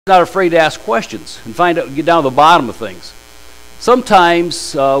not afraid to ask questions and find out, get down to the bottom of things.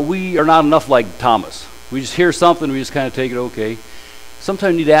 Sometimes we are not enough like Thomas. We just hear something, we just kind of take it okay.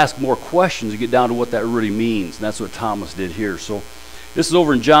 Sometimes you need to ask more questions to get down to what that really means, and that's what Thomas did here. So this is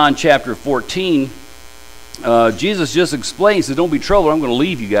over in John chapter 14. Jesus just explains, he says, don't be troubled, I'm going to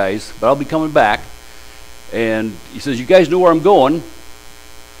leave you guys, but I'll be coming back. And he says, you guys know where I'm going,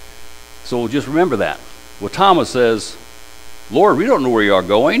 so just remember that. Well, Thomas says, Lord, we don't know where you are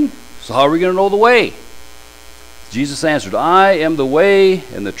going, so how are we going to know the way? Jesus answered, I am the way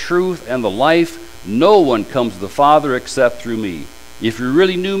and the truth and the life. No one comes to the Father except through me. If you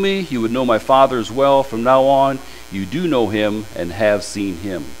really knew me, you would know my Father as well. From now on, you do know him and have seen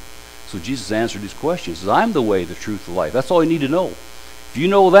him. So Jesus answered these questions. He says, I'm the way, the truth, the life. That's all you need to know. If you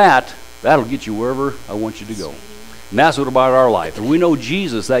know that, that'll get you wherever I want you to go. And that's what about our life. If we know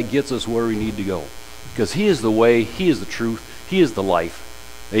Jesus, that gets us where we need to go. Because he is the way, he is the truth, he is the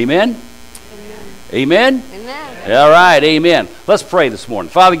life. Amen? Amen? Amen? All right, amen. Let's pray this morning.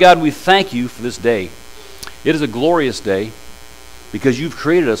 Father God, we thank you for this day. It is a glorious day because you've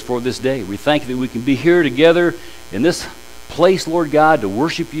created us for this day. We thank you that we can be here together in this place, Lord God, to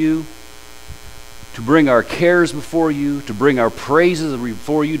worship you, to bring our cares before you, to bring our praises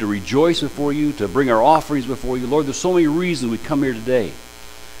before you, to rejoice before you, to bring our offerings before you. Lord, there's so many reasons we come here today.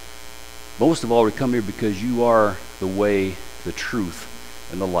 Most of all, we come here because you are the way, the truth,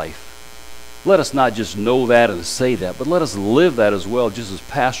 and the life. Let us not just know that and say that, but let us live that as well, just as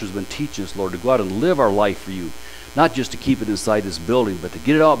Pastor's been teaching us, Lord, to go out and live our life for you. Not just to keep it inside this building, but to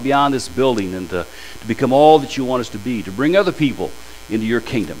get it out beyond this building and to become all that you want us to be, to bring other people into your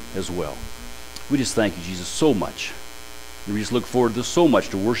kingdom as well. We just thank you, Jesus, so much. And we just look forward to so much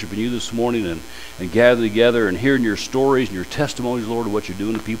to worshiping you this morning and gather together and hearing your stories and your testimonies, Lord, of what you're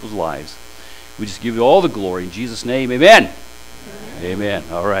doing in people's lives. We just give you all the glory. In Jesus' name, amen. Amen.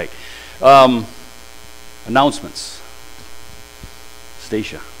 All right. Announcements.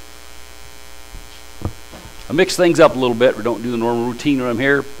 Stacia. I mix things up a little bit. We don't do the normal routine when I'm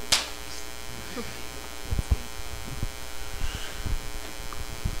here.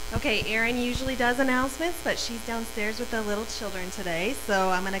 Okay, Erin usually does announcements, but she's downstairs with the little children today, so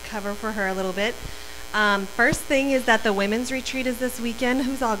I'm going to cover for her a little bit. First thing is that the women's retreat is this weekend.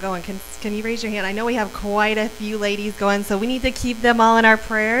 Who's all going? Can you raise your hand? I know we have quite a few ladies going, so we need to keep them all in our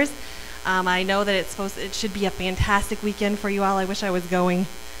prayers. I know that it should be a fantastic weekend for you all. I wish I was going,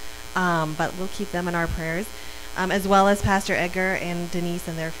 but we'll keep them in our prayers, as well as Pastor Edgar and Denise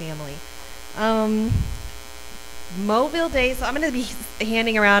and their family. Mobile Day, so I'm going to be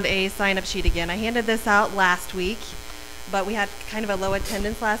handing around a sign-up sheet again. I handed this out last week, but we had kind of a low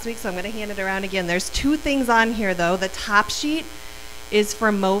attendance last week, so I'm going to hand it around again. There's two things on here, though. The top sheet is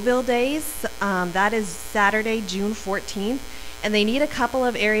for Mobile Days. That is Saturday, June 14th, and they need a couple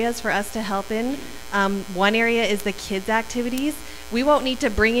of areas for us to help in. One area is the kids' activities. We won't need to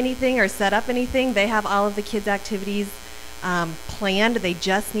bring anything or set up anything. They have all of the kids' activities planned. They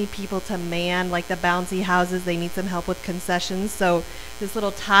just need people to man, like the bouncy houses. They need some help with concessions. So this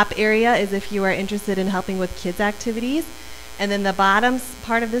little top area is if you are interested in helping with kids' activities. And then the bottom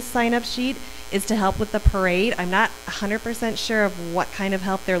part of this sign-up sheet is to help with the parade. I'm not 100% sure of what kind of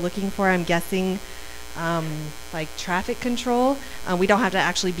help they're looking for. I'm guessing like traffic control. We don't have to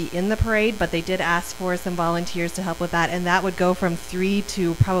actually be in the parade, but they did ask for some volunteers to help with that, and that would go from 3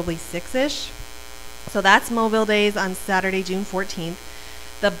 to probably 6-ish. So that's Mobile Days on Saturday, June 14th.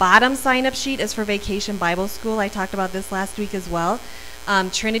 The bottom sign-up sheet is for Vacation Bible School. I talked about this last week as well.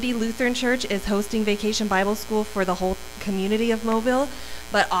 Trinity Lutheran Church is hosting Vacation Bible School for the whole community of Mobile,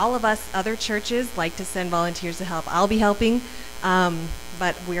 but all of us other churches like to send volunteers to help. I'll be helping,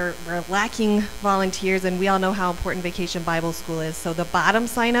 but we're lacking volunteers, and we all know how important Vacation Bible School is. So the bottom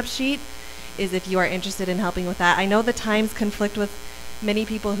sign-up sheet is if you are interested in helping with that. I know the times conflict with many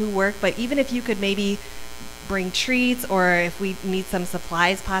people who work, but even if you could maybe bring treats, or if we need some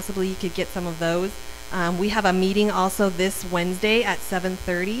supplies, possibly you could get some of those. We have a meeting also this Wednesday at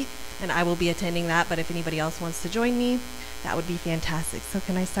 7:30, and I will be attending that, but if anybody else wants to join me, that would be fantastic. So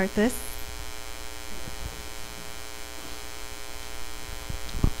can I start this?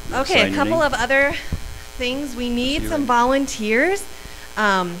 Okay, a couple of other things. We need some volunteers.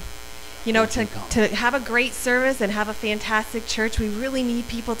 You know, to have a great service and have a fantastic church, we really need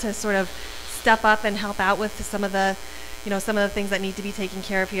people to sort of step up and help out with some of the things that need to be taken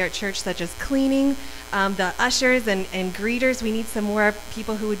care of here at church, such as cleaning, the ushers and greeters. We need some more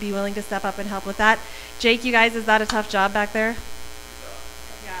people who would be willing to step up and help with that. Jake, you guys, is that a tough job back there?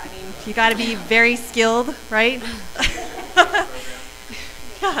 Yeah, I mean, you got to be very skilled, right?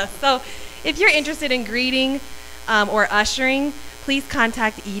 Yeah, so if you're interested in greeting or ushering, please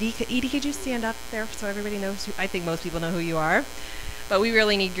contact Edie. Edie, could you stand up there so everybody knows I think most people know who you are. But we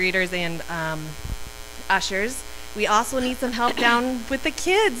really need greeters and ushers. We also need some help down with the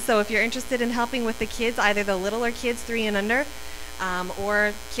kids. So if you're interested in helping with the kids, either the littler kids, 3 and under,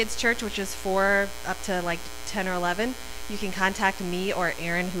 or Kids Church, which is 4 up to like 10 or 11, you can contact me or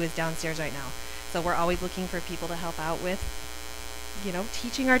Aaron, who is downstairs right now. So we're always looking for people to help out with,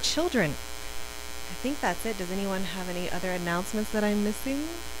 teaching our children. I think that's it. Does anyone have any other announcements that I'm missing?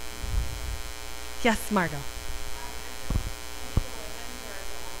 Yes, Margot.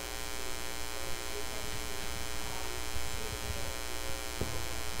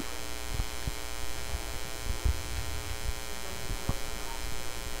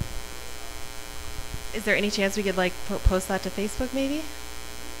 Is there any chance we could post that to Facebook maybe?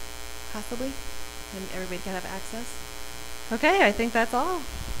 Possibly? And everybody can have access? Okay, I think that's all.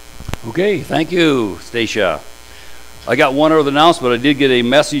 Okay, thank you, Stacia. I got one other announcement. I did get a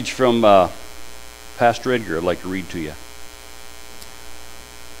message from Pastor Edgar I'd like to read to you.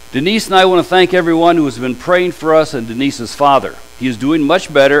 Denise and I want to thank everyone who has been praying for us and Denise's father. He is doing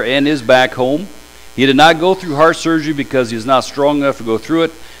much better and is back home. He did not go through heart surgery because he is not strong enough to go through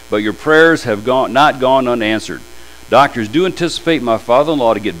it, but your prayers have not gone unanswered. Doctors do anticipate my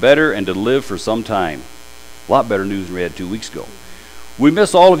father-in-law to get better and to live for some time. A lot better news than we had 2 weeks ago. We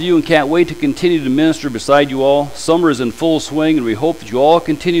miss all of you and can't wait to continue to minister beside you all. Summer is in full swing, and we hope that you all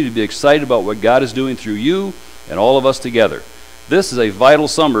continue to be excited about what God is doing through you and all of us together. This is a vital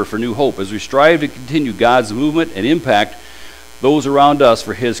summer for New Hope as we strive to continue God's movement and impact those around us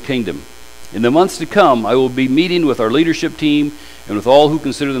for His kingdom. In the months to come, I will be meeting with our leadership team and with all who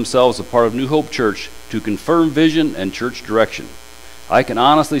consider themselves a part of New Hope Church to confirm vision and church direction. I can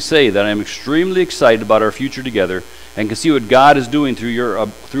honestly say that I am extremely excited about our future together and can see what God is doing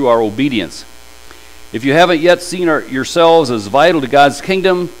through our obedience. If you haven't yet seen yourselves as vital to God's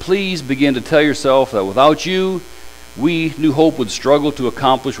kingdom, please begin to tell yourself that without you, we, New Hope, would struggle to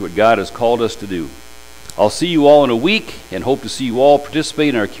accomplish what God has called us to do. I'll see you all in a week and hope to see you all participate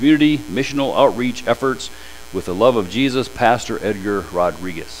in our community missional outreach efforts with the love of Jesus, Pastor Edgar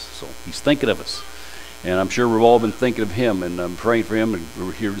Rodriguez. So he's thinking of us. And I'm sure we've all been thinking of him, and I'm praying for him, and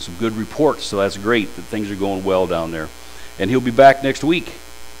we're hearing some good reports, so that's great that things are going well down there. And he'll be back next week.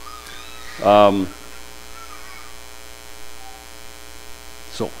 So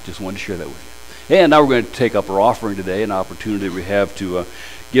just wanted to share that with you. And now we're going to take up our offering today, an opportunity we have to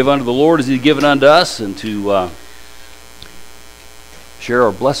give unto the Lord as He's given unto us, and to share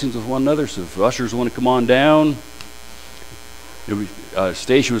our blessings with one another. So if ushers want to come on down.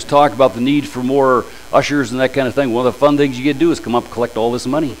 Stacia was talking about the need for more ushers and that kind of thing. One of the fun things you get to do is come up and collect all this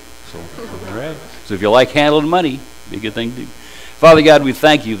money. So, all right. So if you like handling money, it'd be a good thing to do. Father God, we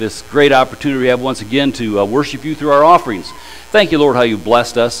thank you this great opportunity we have once again to worship you through our offerings. Thank you, Lord, how you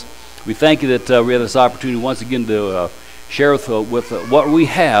blessed us. We thank you that we have this opportunity once again to share with what we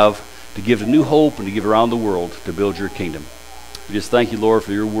have to give to New Hope and to give around the world to build your kingdom. We just thank you, Lord,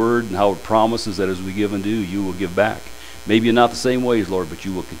 for your word and how it promises that as we give and do, you will give back. Maybe in not the same ways, Lord, but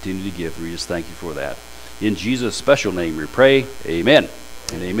you will continue to give. We just thank you for that. In Jesus' special name we pray. Amen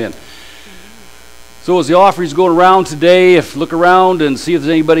and amen. So as the offering's going around today, look around and see if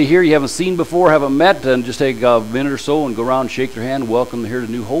there's anybody here you haven't seen before, haven't met, and just take a minute or so and go around and shake their hand, welcome them here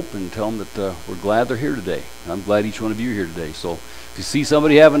to New Hope, and tell them that we're glad they're here today. I'm glad each one of you are here today. So if you see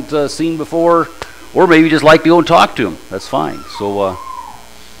somebody you haven't seen before, or maybe you just like to go and talk to them, that's fine. So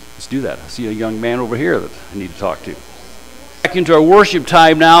let's do that. I see a young man over here that I need to talk to. Back into our worship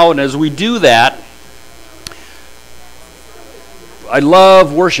time now, and as we do that, I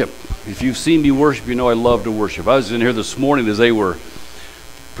love worship. If you've seen me worship, you know I love to worship. I was in here this morning as they were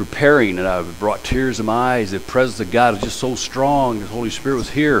preparing, and I brought tears to my eyes. The presence of God was just so strong. The Holy Spirit was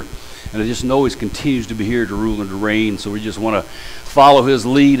here, and I just know He continues to be here to rule and to reign. So we just want to follow His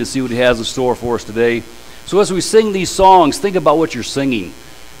lead and see what He has in store for us today. So as we sing these songs, think about what you're singing.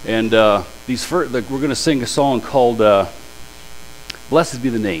 And we're going to sing a song called Blessed Be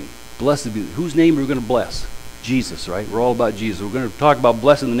the Name. Blessed be whose name are we going to bless? Jesus, right? We're all about Jesus. We're going to talk about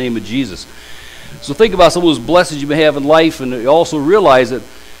blessing the name of Jesus. So think about some of those blessings you may have in life, and also realize that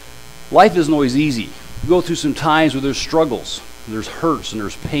life isn't always easy. You go through some times where there's struggles, and there's hurts, and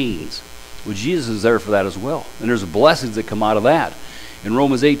there's pains. Well, Jesus is there for that as well. And there's blessings that come out of that. In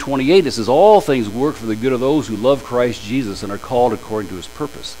Romans 8:28, it says, all things work for the good of those who love Christ Jesus and are called according to His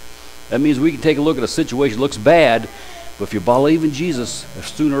purpose. That means we can take a look at a situation that looks bad, but if you believe in Jesus,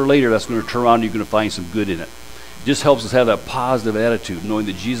 sooner or later that's going to turn around and you're going to find some good in it. It just helps us have that positive attitude, knowing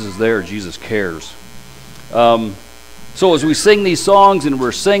that Jesus is there, Jesus cares. So as we sing these songs and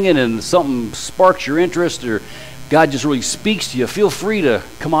we're singing and something sparks your interest, or God just really speaks to you, feel free to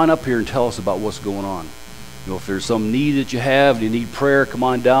come on up here and tell us about what's going on. You know, if there's some need that you have, you need prayer, come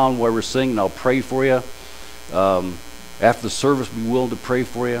on down while we're singing. I'll pray for you. After the service, be willing to pray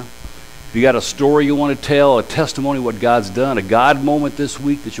for you. If you got a story you want to tell, a testimony of what God's done, a God moment this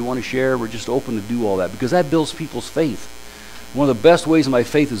week that you want to share, we're just open to do all that because that builds people's faith. One of the best ways my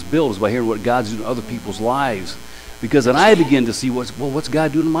faith is built is by hearing what God's doing in other people's lives. Because then I begin to see what's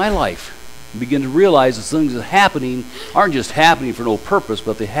God doing in my life. And begin to realize that things that are happening aren't just happening for no purpose,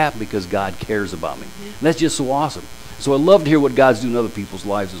 but they happen because God cares about me. And that's just so awesome. So I love to hear what God's doing in other people's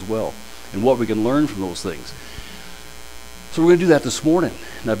lives as well and what we can learn from those things. So we're going to do that this morning.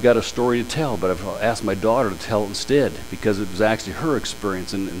 And I've got a story to tell, but I've asked my daughter to tell it instead because it was actually her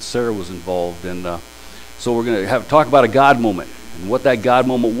experience and Sarah was involved. And so we're going to talk about a God moment and what that God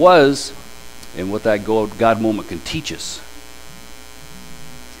moment was and what that God moment can teach us.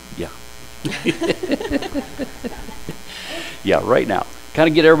 Yeah. Yeah, right now. Kind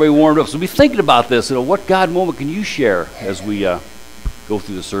of get everybody warmed up. So be thinking about this. You know, what God moment can you share as we go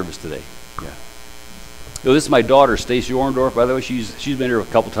through the service today? Yeah. You know, this is my daughter, Stacy Orndorff. By the way, she's been here a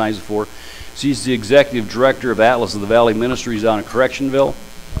couple times before. She's the executive director of Atlas of the Valley Ministries down in Correctionville,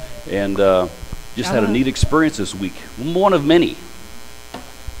 and just had a neat experience this week. One of many.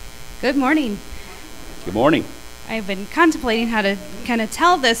 Good morning. Good morning. I've been contemplating how to kind of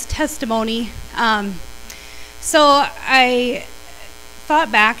tell this testimony. So I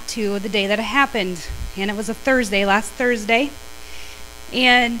thought back to the day that it happened, and it was a Thursday, last Thursday.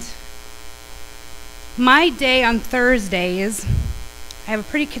 And my day on Thursdays, I have a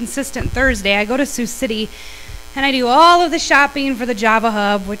pretty consistent Thursday. I go to Sioux City, and I do all of the shopping for the Java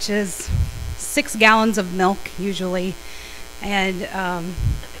Hub, which is 6 gallons of milk usually, and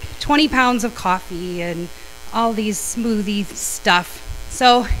 20 pounds of coffee, and all these smoothie stuff.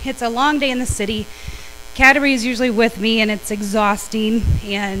 So it's a long day in the city. Cattery is usually with me, and it's exhausting,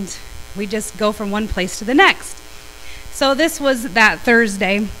 and we just go from one place to the next. So this was that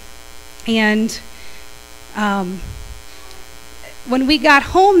Thursday, and when we got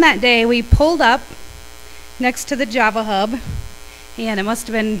home that day, we pulled up next to the Java Hub, and it must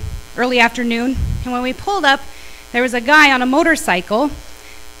have been early afternoon. And when we pulled up, there was a guy on a motorcycle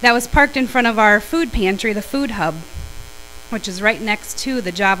that was parked in front of our food pantry, the Food Hub, which is right next to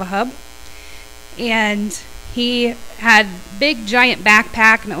the Java Hub. And he had big giant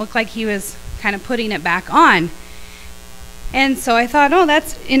backpack, and it looked like he was kind of putting it back on. And so I thought, oh,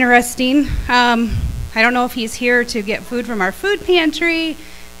 that's interesting. I don't know if he's here to get food from our food pantry,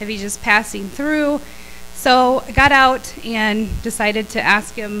 if he's just passing through. So I got out and decided to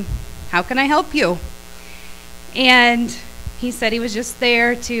ask him, how can I help you? And he said he was just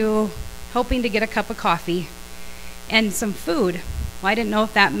there hoping to get a cup of coffee and some food. Well, I didn't know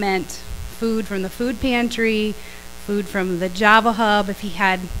if that meant food from the food pantry, food from the Java Hub, if he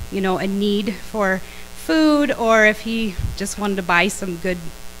had, a need for food, or if he just wanted to buy some good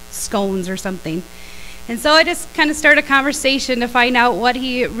scones or something. And so I just kind of started a conversation to find out what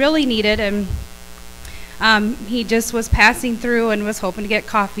he really needed, and he just was passing through and was hoping to get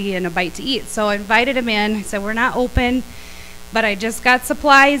coffee and a bite to eat. So I invited him in. I said, we're not open, but I just got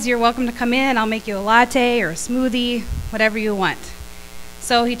supplies. You're welcome to come in. I'll make you a latte or a smoothie, whatever you want.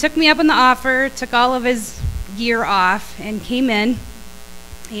 So he took me up on the offer, took all of his gear off, and came in.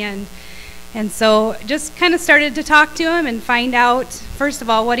 And so just kind of started to talk to him and find out, first of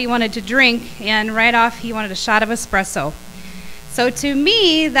all, what he wanted to drink. And right off, he wanted a shot of espresso. So to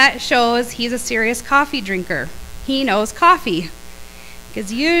me, that shows he's a serious coffee drinker. He knows coffee.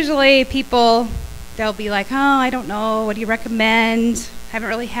 Because usually people, they'll be like, oh, I don't know, what do you recommend? Haven't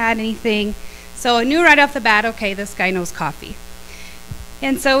really had anything. So I knew right off the bat, okay, this guy knows coffee.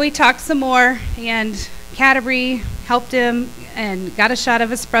 And so we talked some more, and Canterbury helped him and got a shot of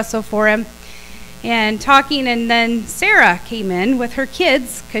espresso for him. And talking, and then Sarah came in with her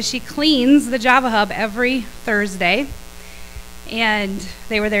kids, because she cleans the Java Hub every Thursday. And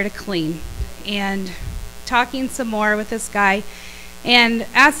they were there to clean. And talking some more with this guy, and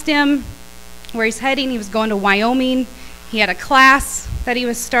asked him where he's heading. He was going to Wyoming. He had a class that he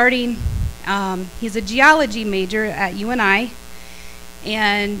was starting. He's a geology major at UNI,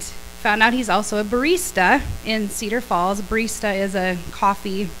 and found out he's also a barista in Cedar Falls. A barista is a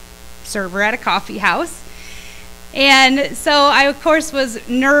coffee server at a coffee house. And so I, of course, was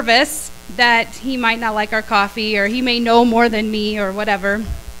nervous that he might not like our coffee, or he may know more than me, or whatever.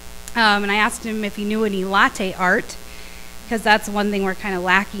 And I asked him if he knew any latte art, because that's one thing we're kind of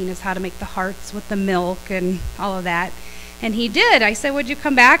lacking, is how to make the hearts with the milk and all of that. And he did. I said, would you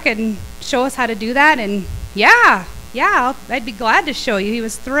come back and show us how to do that? And yeah, I'd be glad to show you. He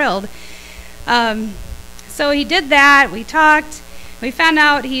was thrilled. So So he did that. We talked. We found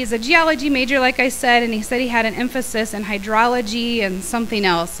out he's a geology major, like I said, and he said he had an emphasis in hydrology and something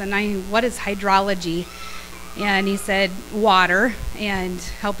else. And what is hydrology? And he said water and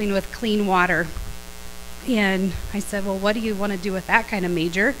helping with clean water. And I said, well, what do you want to do with that kind of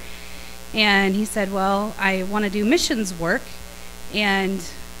major? And he said, well, I want to do missions work. And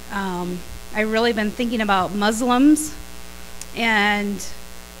I've really been thinking about Muslims and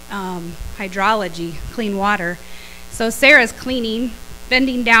hydrology, clean water. So Sarah's cleaning,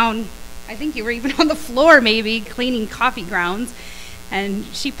 bending down, I think you were even on the floor maybe, cleaning coffee grounds. And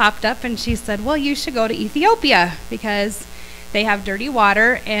she popped up and she said, well, you should go to Ethiopia because they have dirty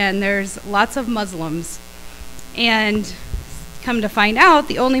water and there's lots of Muslims. And come to find out,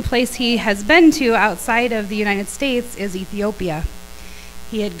 the only place he has been to outside of the United States is Ethiopia.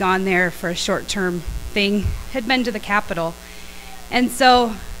 He had gone there for a short-term thing, had been to the capital. And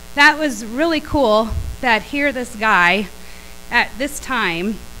so that was really cool that here this guy at this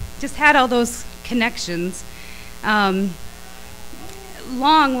time just had all those connections. Long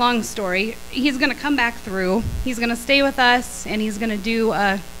story. He's going to come back through. He's going to stay with us, and he's going to do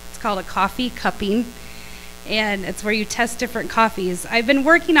it's called a coffee cupping, and it's where you test different coffees. I've been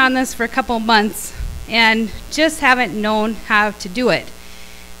working on this for a couple months and just haven't known how to do it.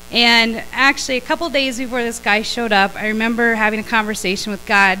 And actually, a couple days before this guy showed up, I remember having a conversation with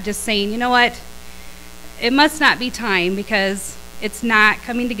God, just saying, you know what? It must not be time because it's not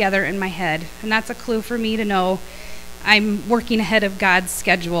coming together in my head. And that's a clue for me to know I'm working ahead of God's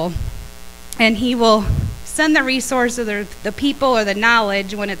schedule. And he will send the resources or the people or the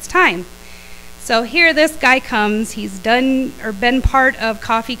knowledge when it's time. So here this guy comes. He's done or been part of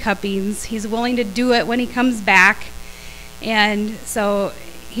coffee cuppings. He's willing to do it when he comes back. And so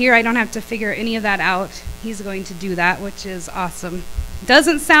here I don't have to figure any of that out. He's going to do that, which is awesome.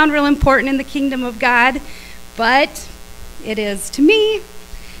 Doesn't sound real important in the kingdom of God, but it is to me.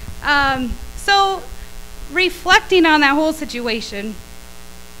 So reflecting on that whole situation,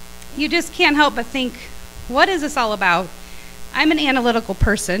 you just can't help but think, what is this all about? I'm an analytical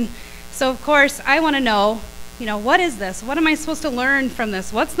person, so of course I want to know, what is this? What am I supposed to learn from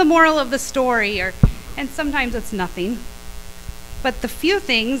this? What's the moral of the story? And sometimes it's nothing. But the few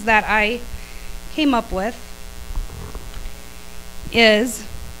things that I came up with is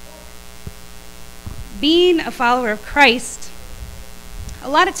being a follower of Christ a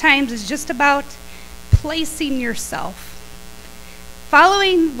lot of times is just about placing yourself,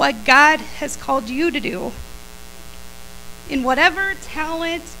 following what God has called you to do in whatever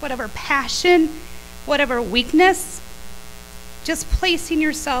talent, whatever passion, whatever weakness, just placing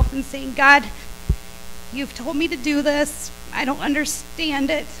yourself and saying, God, you've told me to do this. I don't understand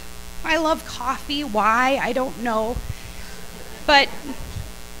it. I love coffee. Why? I don't know. But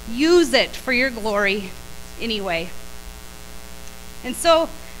use it for your glory anyway. And so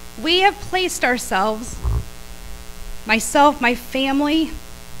we have placed ourselves, myself, my family,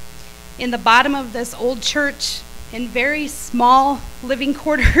 in the bottom of this old church in very small living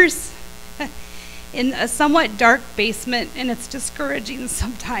quarters in a somewhat dark basement, and it's discouraging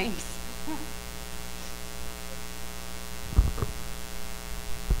sometimes.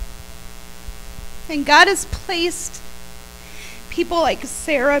 And God has placed people like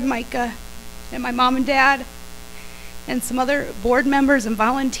Sarah and Micah and my mom and dad and some other board members and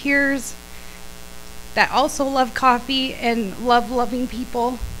volunteers that also love coffee and love loving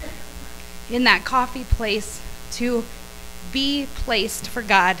people in that coffee place to be placed for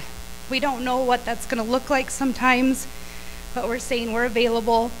God. We don't know what that's going to look like sometimes, but we're saying we're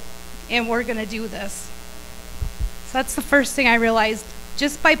available and we're going to do this. So that's the first thing I realized.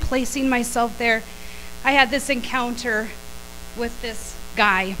 Just by placing myself there, I had this encounter with this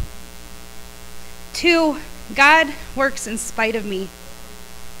guy. 2, God works in spite of me.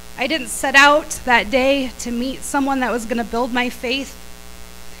 I didn't set out that day to meet someone that was going to build my faith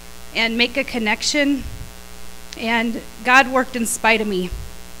and make a connection, and God worked in spite of me.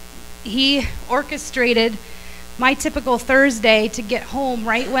 He orchestrated my typical Thursday to get home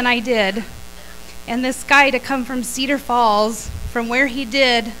right when I did, and this guy to come from Cedar Falls, from where he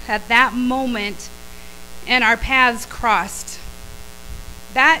did at that moment, and our paths crossed.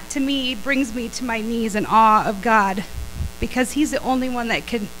 That to me brings me to my knees in awe of God, because he's the only one that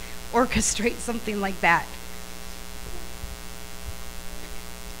can orchestrate something like that.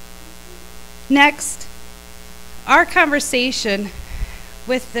 Next, our conversation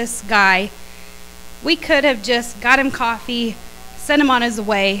with this guy, we could have just got him coffee, sent him on his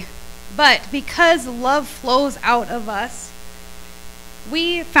way, but because love flows out of us,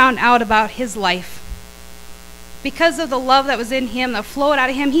 we found out about his life. because of the love that was in him, that flowed out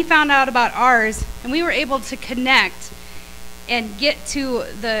of him, he found out about ours, and we were able to connect and get to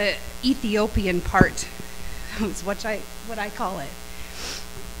the Ethiopian part, is what I call it.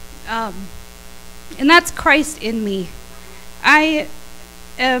 And that's Christ in me. I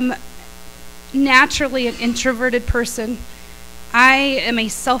am naturally an introverted person. I am a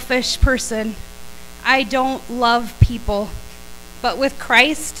selfish person. I don't love people. But with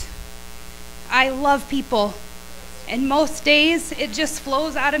Christ, I love people. And most days, it just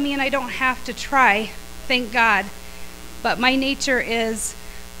flows out of me and I don't have to try, thank God. But my nature is,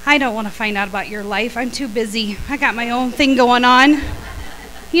 I don't want to find out about your life. I'm too busy. I got my own thing going on,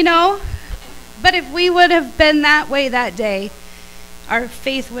 you know? But if we would have been that way that day, our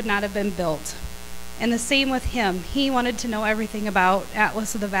faith would not have been built. And the same with him. He wanted to know everything about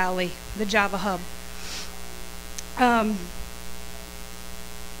Atlas of the Valley, the Java Hub.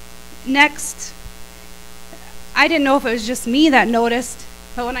 Next, I didn't know if it was just me that noticed,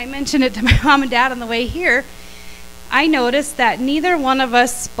 but when I mentioned it to my mom and dad on the way here, I noticed that neither one of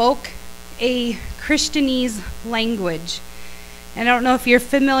us spoke a Christianese language. And I don't know if you're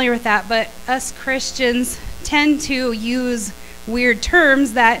familiar with that, but us Christians tend to use weird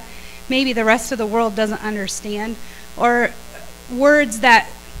terms that maybe the rest of the world doesn't understand, or words that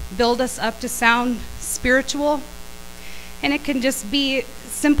build us up to sound spiritual. And it can just be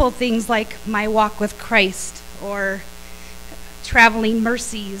simple things like my walk with Christ, or traveling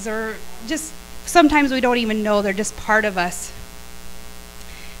mercies, or just sometimes we don't even know they're just part of us.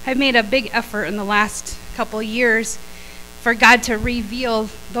 I've made a big effort in the last couple of years for God to reveal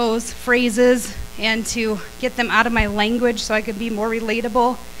those phrases and to get them out of my language so I could be more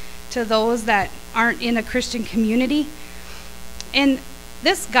relatable to those that aren't in a Christian community. And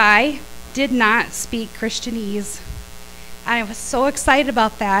this guy did not speak Christianese. I was so excited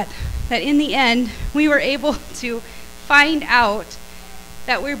about that in the end, we were able to find out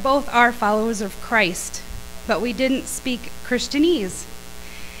that we both are followers of Christ, but we didn't speak Christianese.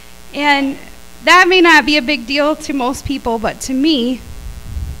 And that may not be a big deal to most people, but to me,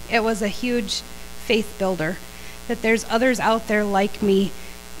 it was a huge faith builder, that there's others out there like me.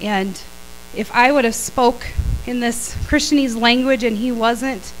 And if I would have spoke in this Christianese language and he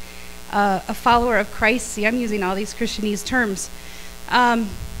wasn't a follower of Christ, see, I'm using all these Christianese terms,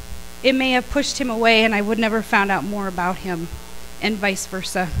 it may have pushed him away and I would never found out more about him, and vice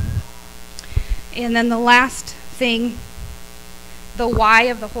versa. And then the last thing, the why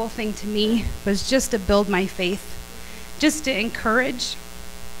of the whole thing to me was just to build my faith, just to encourage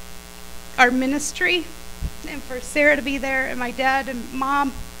our ministry, and for Sarah to be there, and my dad and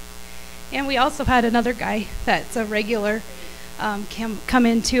mom. And we also had another guy that's a regular come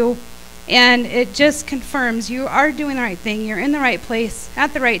in too. And it just confirms you are doing the right thing. You're in the right place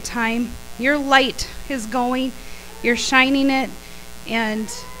at the right time. Your light is going. You're shining it.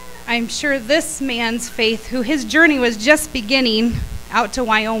 And I'm sure this man's faith, who his journey was just beginning out to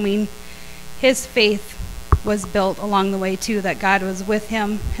Wyoming, his faith was built along the way too, that God was with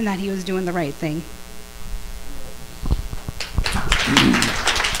him and that he was doing the right thing.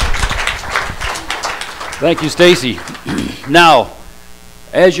 Thank you, Stacy. Now,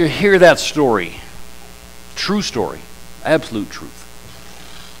 as you hear that story, true story, absolute truth,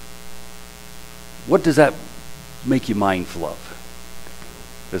 what does that make you mindful of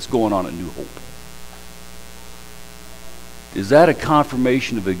that's going on at New Hope? Is that a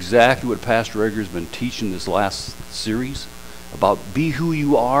confirmation of exactly what Pastor Edgar's been teaching this last series about be who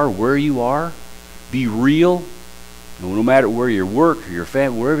you are, where you are, be real, no matter where you work or your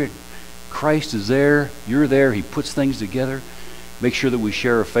family, wherever Christ is there, you're there, he puts things together. Make sure that we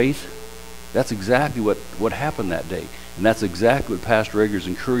share our faith. That's exactly what happened that day. And that's exactly what Pastor Edgar's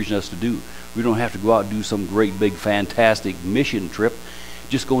encouraging us to do. We don't have to go out and do some great, big, fantastic mission trip.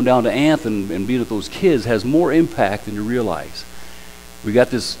 Just going down to Anthem and being with those kids has more impact than you realize. We got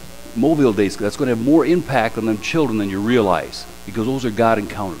this Mobile Days that's going to have more impact on them children than you realize, because those are God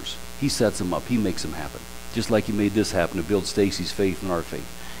encounters. He sets them up. He makes them happen. Just like he made this happen to build Stacy's faith and our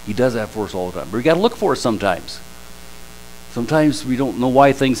faith. He does that for us all the time. But we got to look for it sometimes. Sometimes we don't know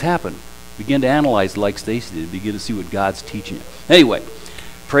why things happen. Begin to analyze like Stacy did. Begin to see what God's teaching you. Anyway,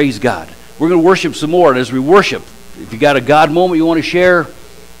 praise God. We're going to worship some more. And as we worship, if you got a God moment you want to share,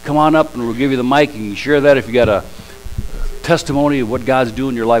 come on up and we'll give you the mic. And you can share that. If you got a testimony of what God's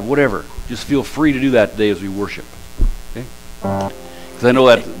doing in your life, whatever, just feel free to do that today as we worship. Okay? Because I know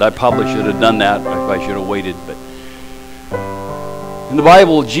that I probably should have done that. I should have waited. But in the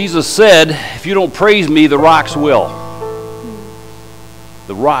Bible, Jesus said, if you don't praise me, the rocks will.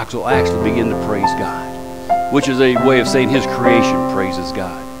 The rocks will actually begin to praise God, which is a way of saying his creation praises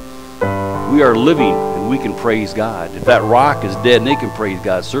God. We are living and we can praise God. If that rock is dead and it can praise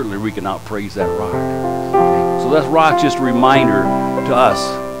God, certainly we can outpraise that rock. Okay? So that rock's just a reminder to us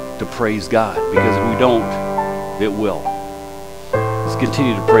to praise God, because if we don't, it will. Let's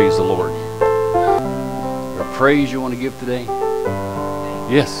continue to praise the Lord. Or praise you want to give today?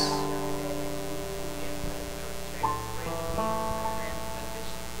 Yes.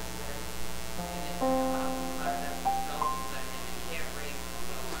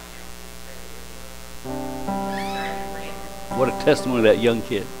 What a testimony of that young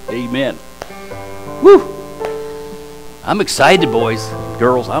kid. Amen. Woo! I'm excited, boys,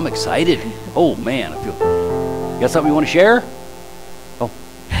 girls. I'm excited. Oh, man. I feel. You got something you want to share? Oh.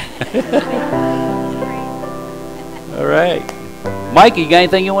 All right. Mike, you got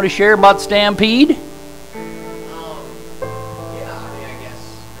anything you want to share about Stampede? Yeah, I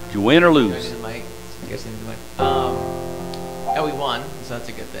guess. Did you win or lose? Mike. I guess yeah, we won, so that's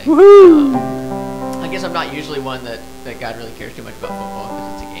a good thing. Woohoo! I guess I'm not usually one that God really cares too much about football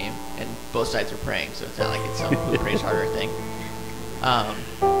because it's a game, and both sides are praying, so it's not like it's some who prays harder thing.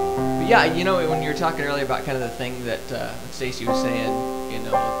 But yeah, you know, when you were talking earlier about kind of the thing that Stacy was saying, you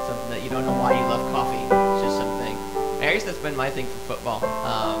know, something that you don't know why you love coffee. It's just something. I guess that's been my thing for football.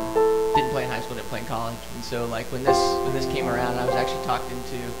 Didn't play in high school, didn't play in college, and so like when this came around, I was actually talked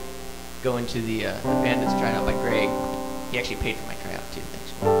into going to the Bandits tryout by Greg. He actually paid for my tryout too. Thanks.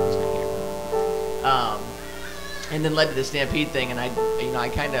 He's not here. And then led to the Stampede thing, and I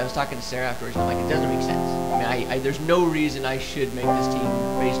was talking to Sarah afterwards, and I'm like, it doesn't make sense. I mean, there's no reason I should make this team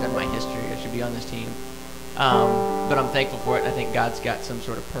based on my history. I should be on this team. But I'm thankful for it. I think God's got some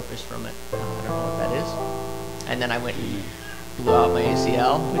sort of purpose from it. I don't know what that is. And then I went and blew out my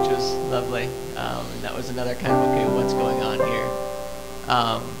ACL, which was lovely. And that was another kind of, okay, what's going on here?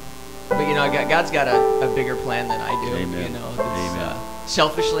 But you know, God's got a bigger plan than I do. Amen. You know, Amen.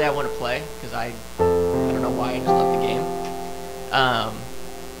 Selfishly, I want to play because I don't know why, I just love the game.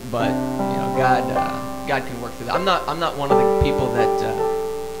 But you know, God can work through that. I'm not one of the people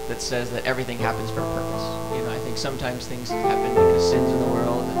that says that everything happens for a purpose. You know, I think sometimes things happen because sin's in the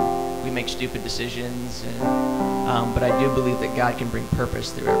world and we make stupid decisions. And but I do believe that God can bring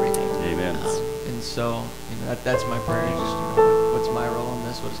purpose through everything. Amen. And so, you know, that's my prayer. Just, you know, what's my role in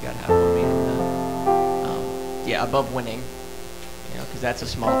this? What does God have for me? And yeah, above winning. You know, because that's a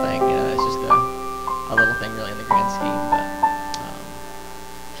small thing. You know, it's just a little thing, really, in the grand scheme.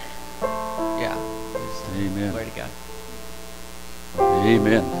 But yeah. Amen. Glory to God.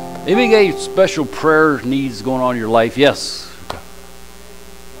 Amen. Any special prayer needs going on in your life? Yes.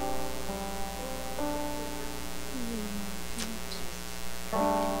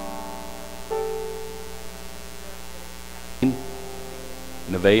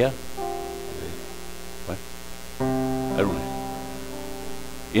 Nevaeh? What? I don't know.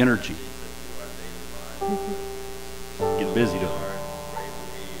 Energy. Get busy though.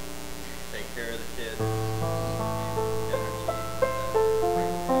 Take care of the kids.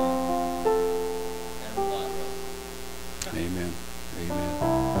 Amen. Amen.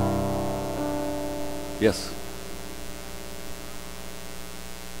 Yes.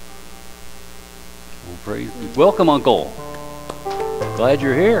 Well, praise. Welcome, Uncle. Glad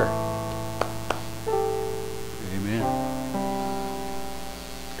you're here. Amen.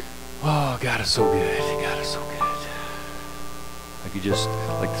 Oh, God is so good. God is so good. I could just,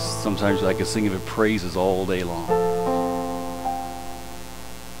 like, sometimes I could sing of it praises all day long.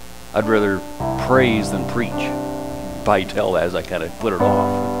 I'd rather praise than preach. Probably tell that as I kind of put it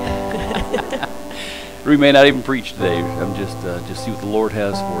off. We may not even preach today. I'm just see what the Lord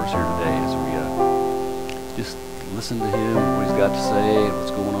has for us here today as we just listen to Him, what He's got to say,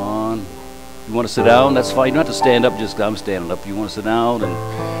 what's going on. You want to sit down? That's fine. You don't have to stand up. Just I'm standing up. If you want to sit down and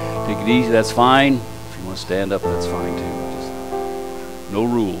take it easy, that's fine. If you want to stand up, that's fine too. Just no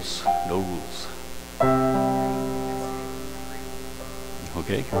rules. No rules.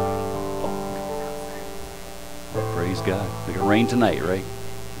 Okay. Praise God. It's gonna rain tonight, right?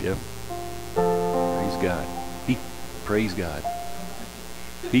 Yep. Praise God. Praise God.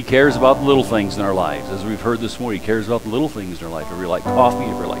 He cares about the little things in our lives. As we've heard this morning, He cares about the little things in our life. If we like coffee,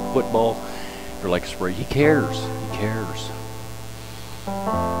 if we like football, if we like spray, He cares. He cares.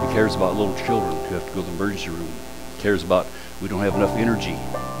 He cares about little children who have to go to the emergency room. He cares about we don't have enough energy.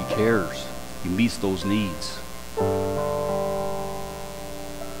 He cares. He meets those needs.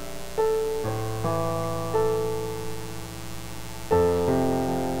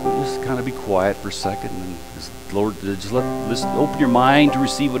 Just kind of be quiet for a second and Lord, just open your mind to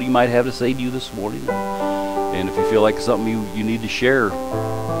receive what He might have to say to you this morning. And if you feel like something you need to share,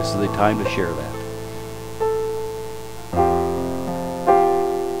 this is the time to share that.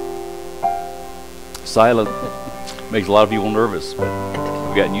 Silent makes a lot of people nervous, but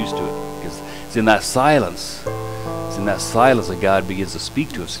we've gotten used to it. Because it's in that silence, that God begins to speak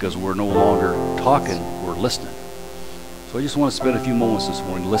to us, because we're no longer talking, we're listening. So I just want to spend a few moments this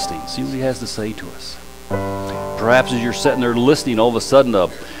morning listening, see what he has to say to us. Perhaps as you're sitting there listening, all of a sudden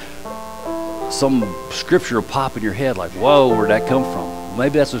some scripture will pop in your head like, whoa, where'd that come from?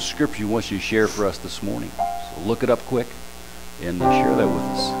 Maybe that's a scripture he wants you to share for us this morning. So look it up quick and share that with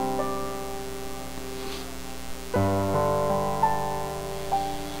us.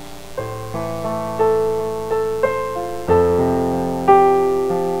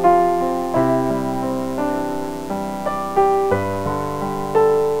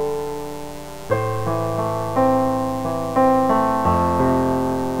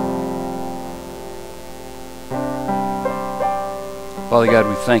 Father God,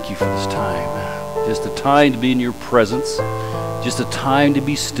 we thank you for this time. Just a time to be in your presence. Just a time to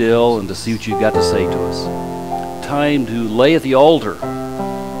be still and to see what you've got to say to us. Time to lay at the altar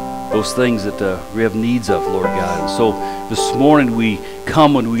those things that we have needs of, Lord God. And so this morning we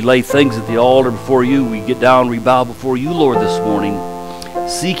come and we lay things at the altar before you. We get down, we bow before you, Lord, this morning,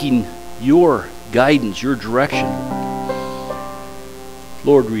 seeking your guidance, your direction.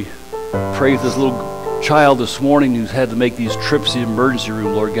 Lord, we pray for this little child this morning who's had to make these trips to the emergency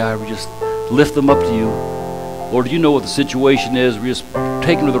room, Lord God. We just lift them up to you. Lord, you know what the situation is. We just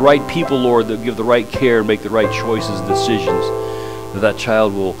take them to the right people, Lord, that give the right care and make the right choices and decisions, that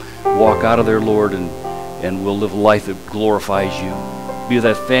child will walk out of there, Lord, and will live a life that glorifies you. Be with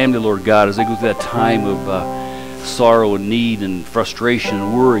that family, Lord God, as they go through that time of sorrow and need and frustration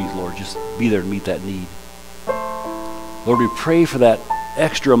and worry, Lord. Just be there to meet that need. Lord, we pray for that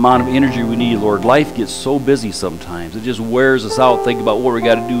extra amount of energy we need, Lord. Life gets so busy sometimes. It just wears us out thinking about what we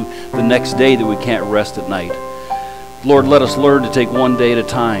got to do the next day that we can't rest at night. Lord, let us learn to take one day at a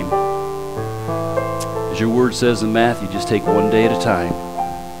time. As your word says in Matthew, just take one day at a time.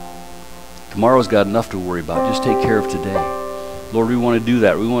 Tomorrow's got enough to worry about. Just take care of today. Lord, we want to do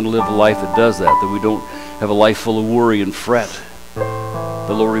that. We want to live a life that does that we don't have a life full of worry and fret.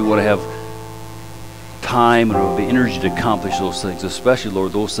 But Lord, we want to have time and the energy to accomplish those things, especially,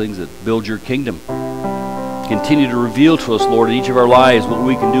 Lord, those things that build your kingdom. Continue to reveal to us, Lord, in each of our lives what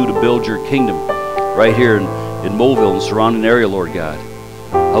we can do to build your kingdom right here in Moville and surrounding area, Lord God.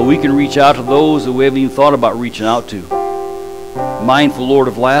 How we can reach out to those that we haven't even thought about reaching out to. Mindful, Lord,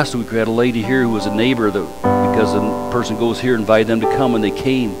 of last week we had a lady here who was a neighbor that, because a person goes here, invited them to come, and they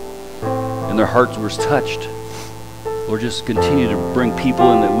came and their hearts were touched. Lord, just continue to bring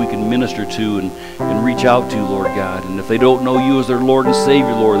people in that we can minister to and reach out to, Lord God. And if they don't know you as their Lord and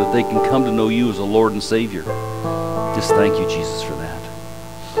Savior, Lord, that they can come to know you as a Lord and Savior. Just thank you, Jesus, for that.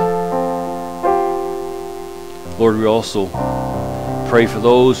 Lord, we also pray for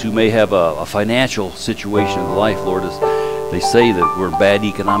those who may have a financial situation in life, Lord, as they say that we're in bad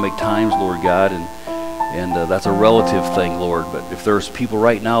economic times, Lord God, and that's a relative thing, Lord. But if there's people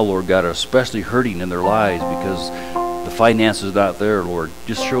right now, Lord God, are especially hurting in their lives because the finances not there, Lord,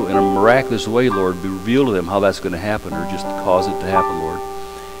 just show in a miraculous way, Lord, be reveal to them how that's going to happen, or just cause it to happen, Lord.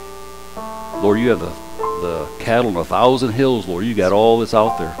 Lord, you have the cattle on 1,000 hills, Lord. You got all that's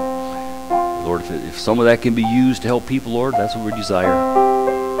out there. Lord, if some of that can be used to help people, Lord, that's what we desire.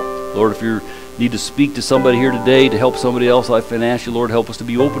 Lord, if you need to speak to somebody here today to help somebody else out financially, Lord, help us to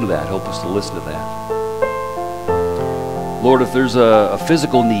be open to that. Help us to listen to that. Lord, if there's a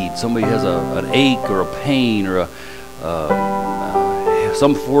physical need, somebody has an ache or a pain or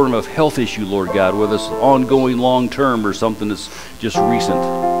some form of health issue, Lord God, whether it's ongoing long-term or something that's just recent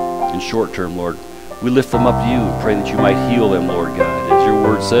and short-term, Lord, we lift them up to you and pray that you might heal them, Lord God. As your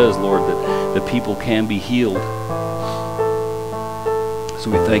word says, Lord, that people can be healed. So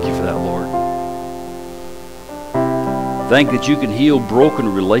we thank you for that, Lord. Thank that you can heal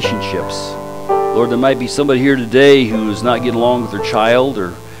broken relationships. Lord, there might be somebody here today who is not getting along with their child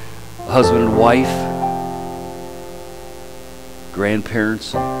or husband and wife,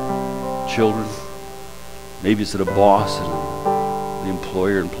 grandparents, children. Maybe it's at a boss and the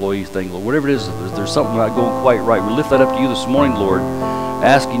employer-employee thing. Lord, whatever it is, if there's something not going quite right, we lift that up to you this morning, Lord,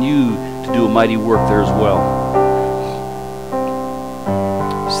 asking you to do a mighty work there as well.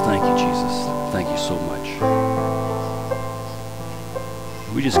 Just thank you, Jesus. Thank you so much.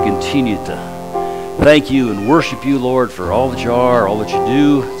 We just continue to thank you and worship you, Lord, for all that you are, all that you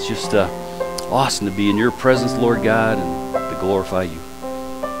do. It's just awesome to be in your presence, Lord God, and to glorify you.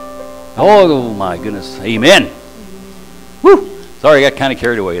 Oh, my goodness. Amen. Woo! Sorry, I got kind of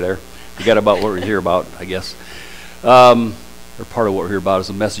carried away there. Forgot about what we're here about, I guess. Or part of what we're here about is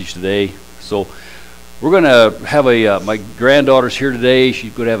a message today. So We're going to have my granddaughter's here today.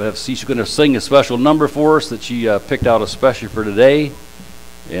 She's going to she's going to sing a special number for us that she picked out especially for today.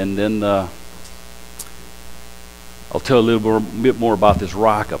 And then I'll tell you a little bit more about this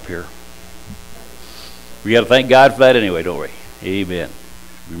rock up here. We got to thank God for that anyway, don't we? Amen.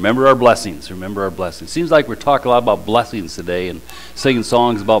 Remember our blessings. Remember our blessings. Seems like we're talking a lot about blessings today and singing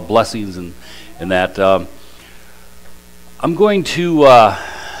songs about blessings and that. I'm going to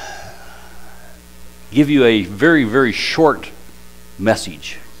give you a very, very short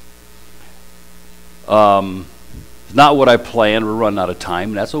message. It's not what I planned. We're running out of time,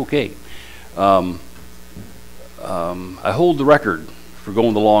 and that's okay. I hold the record for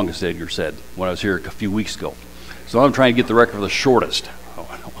going the longest, Edgar said, when I was here a few weeks ago. So I'm trying to get the record for the shortest.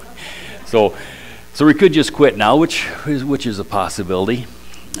 So we could just quit now, which is a possibility.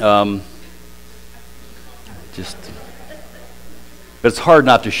 But it's hard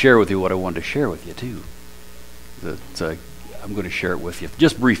not to share with you what I wanted to share with you too. I'm going to share it with you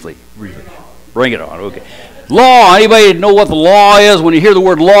just briefly. Bring it on. Okay. Law. Anybody know what the law is? When you hear the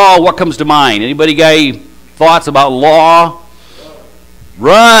word law, what comes to mind? Anybody got any thoughts about law?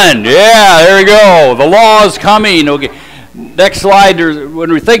 Run. Yeah, there we go. The law is coming. Okay. Next slide.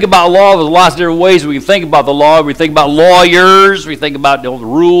 When we think about law, there's lots of different ways we can think about the law. We think about lawyers. We think about the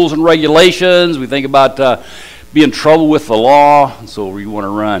rules and regulations. We think about be in trouble with the law, and so we want to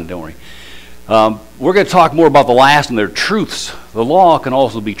run, don't we? We're going to talk more about the last and their truths. The law can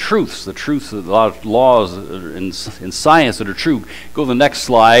also be truths. The truths of a lot of laws in science that are true. Go to the next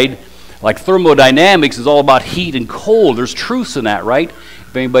slide. Like thermodynamics is all about heat and cold. There's truths in that, right?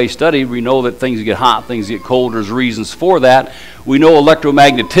 If anybody studied, we know that things get hot, things get cold. There's reasons for that. We know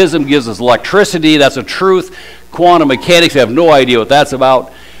electromagnetism gives us electricity. That's a truth. Quantum mechanics, I have no idea what that's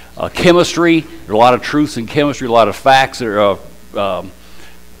about. Chemistry, there are a lot of truths in chemistry, a lot of facts, there are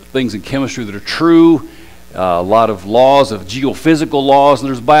things in chemistry that are true, a lot of laws of geophysical laws, and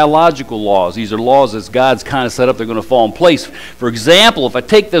there's biological laws. These are laws that God's kind of set up, they're going to fall in place. For example, if I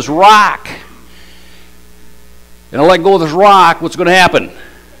take this rock and I let go of this rock, what's going to happen?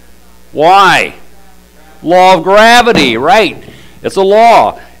 Why? Law of gravity, right? It's a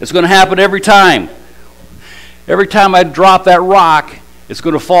law. It's going to happen every time. Every time I drop that rock, it's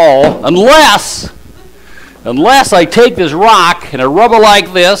going to fall unless I take this rock and I rub it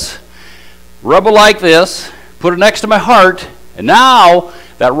like this, put it next to my heart, and now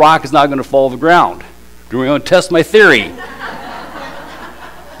that rock is not going to fall to the ground. We're going to test my theory.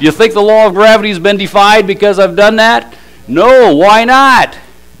 Do you think the law of gravity has been defied because I've done that? No, why not?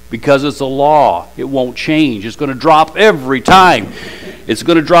 Because it's a law. It won't change. It's going to drop every time. It's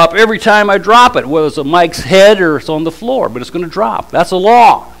going to drop every time I drop it, whether it's on Mike's head or it's on the floor, but it's going to drop. That's a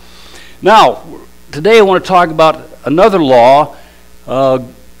law. Now, today I want to talk about another law, the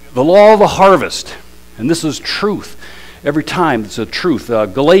law of the harvest. And this is truth. Every time it's a truth.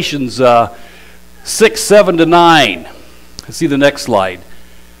 Galatians 6:7-9. Let's see the next slide.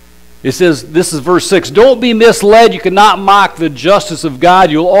 It says, this is verse 6, don't be misled. You cannot mock the justice of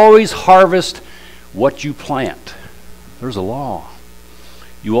God. You'll always harvest what you plant. There's a law.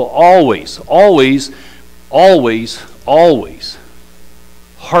 You will always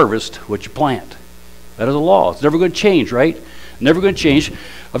harvest what you plant. That is a law. It's never going to change, right? Never going to change.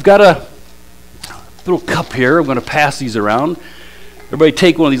 I've got a little cup here. I'm going to pass these around. Everybody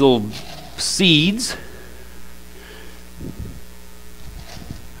take one of these little seeds.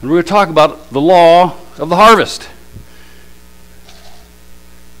 And we're going to talk about the law of the harvest.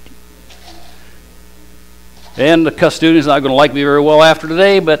 And the custodian's not going to like me very well after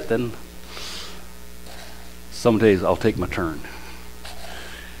today, but then some days I'll take my turn.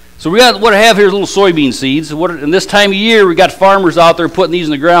 So what I have here is little soybean seeds. In this time of year, we got farmers out there putting these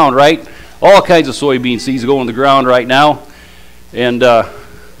in the ground, right? All kinds of soybean seeds go in the ground right now. And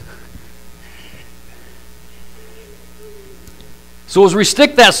so as we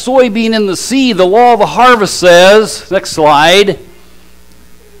stick that soybean in the seed, the law of the harvest says, next slide,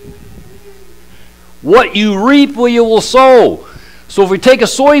 what you reap, you will sow. So if we take a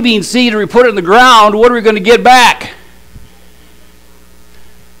soybean seed and we put it in the ground, what are we going to get back?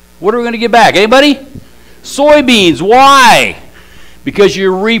 What are we going to get back? Anybody? Soybeans. Why? Because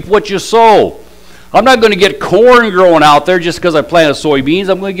you reap what you sow. I'm not going to get corn growing out there just because I planted soybeans.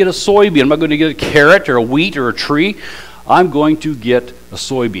 I'm going to get a soybean. I'm not going to get a carrot or a wheat or a tree. I'm going to get a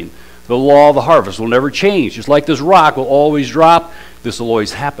soybean. The law of the harvest will never change. Just like this rock will always drop, this will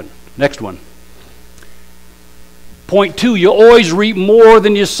always happen. Next one. Point 2, you always reap more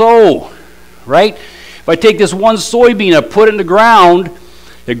than you sow, right? If I take this one soybean, I put it in the ground,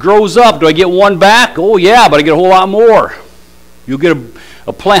 it grows up. Do I get one back? Oh yeah, but I get a whole lot more. You'll get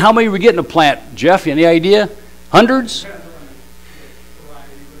a plant. How many are we getting a plant, Jeff? Any idea? Hundreds?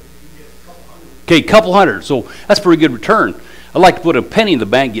 Okay, couple hundred. So that's a pretty good return. I'd like to put a penny in the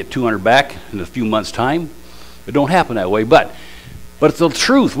bank, get 200 back in a few months' time. It don't happen that way, but it's the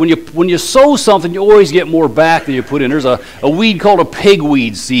truth. When you sow something, you always get more back than you put in. There's a weed called a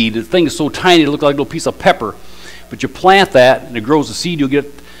pigweed seed. The thing is so tiny, it looks like a little piece of pepper. But you plant that, and it grows a seed. You'll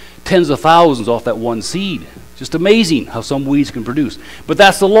get tens of thousands off that one seed. Just amazing how some weeds can produce. But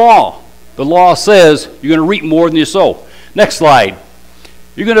that's the law. The law says you're going to reap more than you sow. Next slide.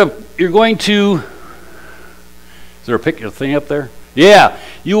 You're going to. Is there a picture thing up there? Yeah.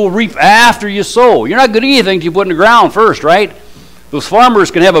 You will reap after you sow. You're not going to get anything till you put in the ground first, right? Those farmers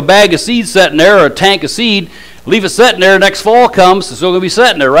can have a bag of seed sitting there or a tank of seed, leave it sitting there, next fall comes, it's still going to be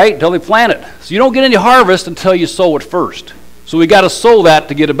sitting there, right, until they plant it. So you don't get any harvest until you sow it first. So we got to sow that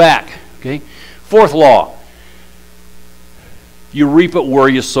to get it back, okay? Fourth law, you reap it where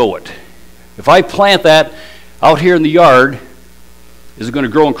you sow it. If I plant that out here in the yard, is it going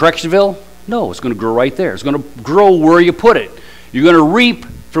to grow in Correctionville? No, it's going to grow right there. It's going to grow where you put it. You're going to reap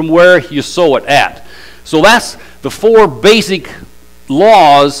from where you sow it at. So that's the four basic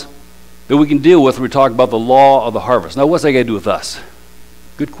laws that we can deal with when we talk about the law of the harvest. Now, what's that got to do with us?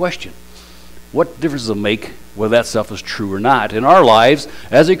 Good question. What difference does it make whether that stuff is true or not? In our lives,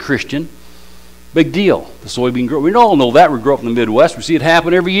 as a Christian, big deal. The soybean growth. We all know that. We grew up in the Midwest. We see it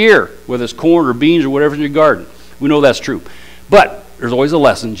happen every year, whether it's corn or beans or whatever's in your garden. We know that's true. But there's always a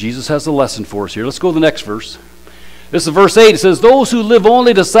lesson. Jesus has a lesson for us here. Let's go to the next verse. This is verse 8. It says, those who live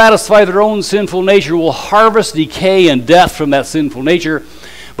only to satisfy their own sinful nature will harvest decay and death from that sinful nature.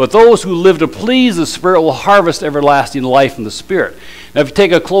 But those who live to please the Spirit will harvest everlasting life in the Spirit. Now, if you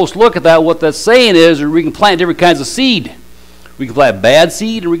take a close look at that, what that's saying is we can plant different kinds of seed. We can plant bad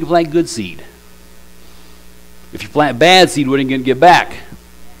seed and we can plant good seed. If you plant bad seed, what are you going to get back?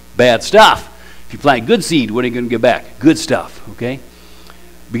 Bad stuff. If you plant good seed, what are you going to get back? Good stuff, okay?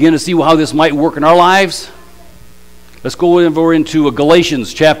 Begin to see how this might work in our lives. Let's go over into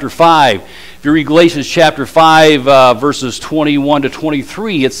Galatians chapter 5. If you read Galatians chapter 5, verses 21 to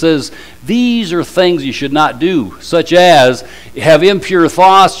 23, it says, these are things you should not do, such as have impure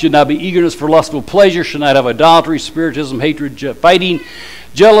thoughts, should not be eagerness for lustful pleasure, should not have idolatry, spiritism, hatred, fighting,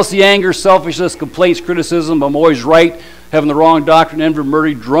 jealousy, anger, selfishness, complaints, criticism, I'm always right, having the wrong doctrine, envy,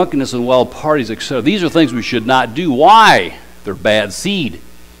 murder, drunkenness, and wild parties, etc. These are things we should not do. Why? They're bad seed.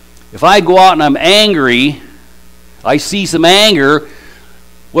 If I go out and I'm angry, I see some anger,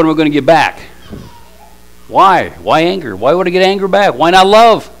 what am I going to get back? Why? Why anger? Why would I get anger back? Why not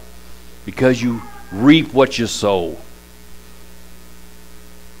love? Because you reap what you sow.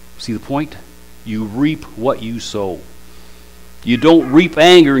 See the point? You reap what you sow. You don't reap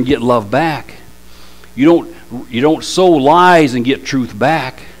anger and get love back. You don't sow lies and get truth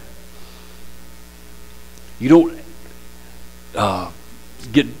back. You don't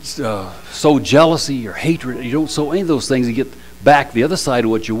sow jealousy or hatred. You don't sow any of those things and get back the other side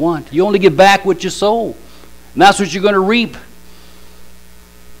of what you want. You only get back what you sow. And that's what you're going to reap.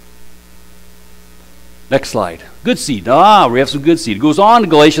 Next slide. Good seed. We have some good seed. It goes on to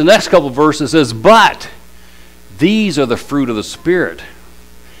Galatians, the next couple of verses, says, but these are the fruit of the Spirit.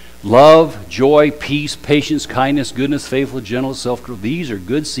 Love, joy, peace, patience, kindness, goodness, faithfulness, gentleness, self-control. These are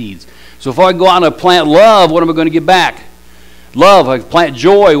good seeds. So if I go out and I plant love, what am I going to get back? Love. If I plant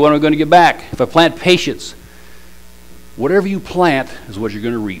joy, what am I going to get back? If I plant patience, whatever you plant is what you're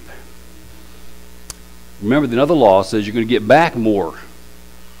going to reap. Remember, the other law says you're going to get back more.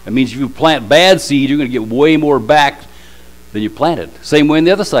 That means if you plant bad seed, you're going to get way more back than you planted. Same way on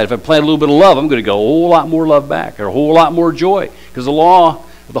the other side. If I plant a little bit of love, I'm going to get a whole lot more love back, or a whole lot more joy. Because the law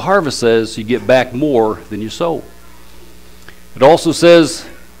of the harvest says you get back more than you sow. It also says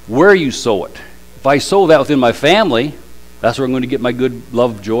where you sow it. If I sow that within my family, that's where I'm going to get my good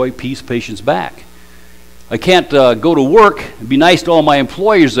love, joy, peace, patience back. I can't go to work and be nice to all my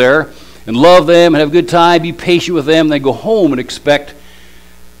employers there and love them and have a good time, be patient with them, and then go home and expect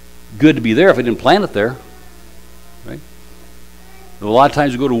good to be there if I didn't plant it there. Right? A lot of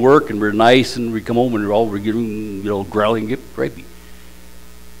times we go to work and we're nice and we come home and we're getting, growling and get gripey.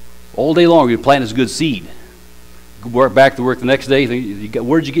 All day long we plant this good seed. Work back to work the next day.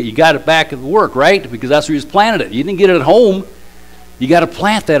 Where'd you get? You got it back at work, right? Because that's where you just planted it. You didn't get it at home. You got to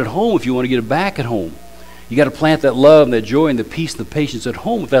plant that at home if you want to get it back at home. You got to plant that love and that joy and the peace and the patience at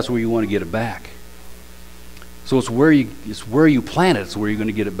home if that's where you want to get it back. So it's where you plant it. It's where you're going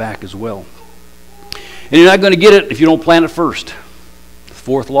to get it back as well. And you're not going to get it if you don't plant it first. The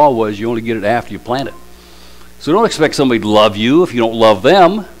fourth law was you only get it after you plant it. So don't expect somebody to love you if you don't love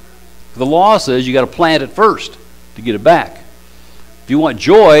them. The law says you got to plant it first to get it back. you want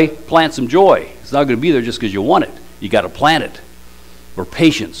joy, plant some joy. It's not going to be there just because you want it. You got to plant it. Or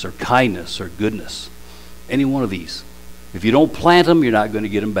patience, or kindness, or goodness. Any one of these. If you don't plant them, you're not going to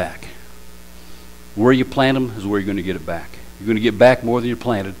get them back. Where you plant them is where you're going to get it back. You're going to get back more than you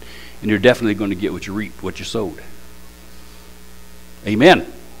planted, and you're definitely going to get what you reaped, what you sowed.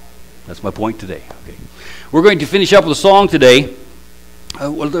 Amen. That's my point today. Okay. We're going to finish up with a song today.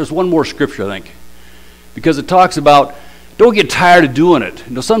 Well, there's one more scripture, I think, because it talks about don't get tired of doing it.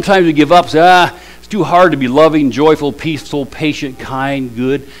 You know, sometimes we give up, say, it's too hard to be loving, joyful, peaceful, patient, kind,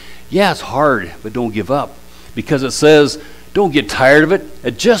 good. Yeah, it's hard, but don't give up, because it says, don't get tired of it.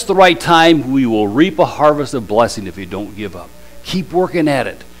 At just the right time, we will reap a harvest of blessing if you don't give up. Keep working at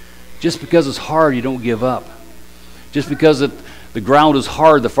it. Just because it's hard, you don't give up. Just because the ground is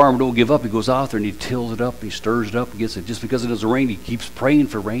hard, the farmer don't give up. He goes out there and he tills it up, and he stirs it up and gets it. Just because it doesn't rain, he keeps praying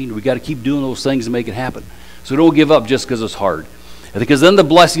for rain. We got to keep doing those things to make it happen. So don't give up just because it's hard. Because then the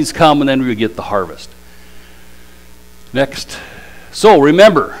blessings come, and then we get the harvest. Next. So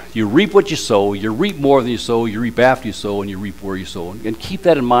remember, you reap what you sow, you reap more than you sow, you reap after you sow, and you reap where you sow. And keep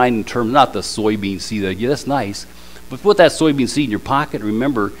that in mind in terms, not the soybean seed, yeah, that's nice, but put that soybean seed in your pocket.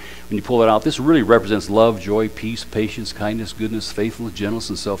 Remember, when you pull it out, this really represents love, joy, peace, patience, kindness, goodness, faithfulness, gentleness,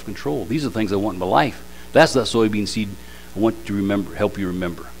 and self-control. These are the things I want in my life. That's that soybean seed I want to remember, help you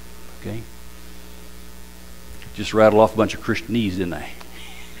remember. Okay? Just rattled off a bunch of Christianese, didn't I?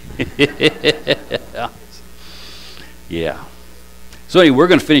 Yeah. So anyway, we're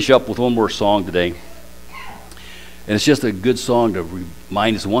going to finish up with one more song today. And it's just a good song to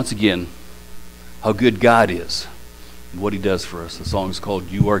remind us once again how good God is and what he does for us. The song is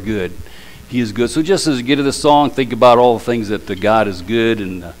called You Are Good. He is good. So just as you get to this song, think about all the things that God is good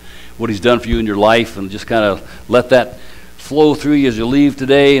and what he's done for you in your life, and just kind of let that flow through you as you leave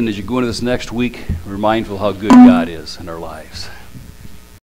today and as you go into this next week. We're mindful how good God is in our lives.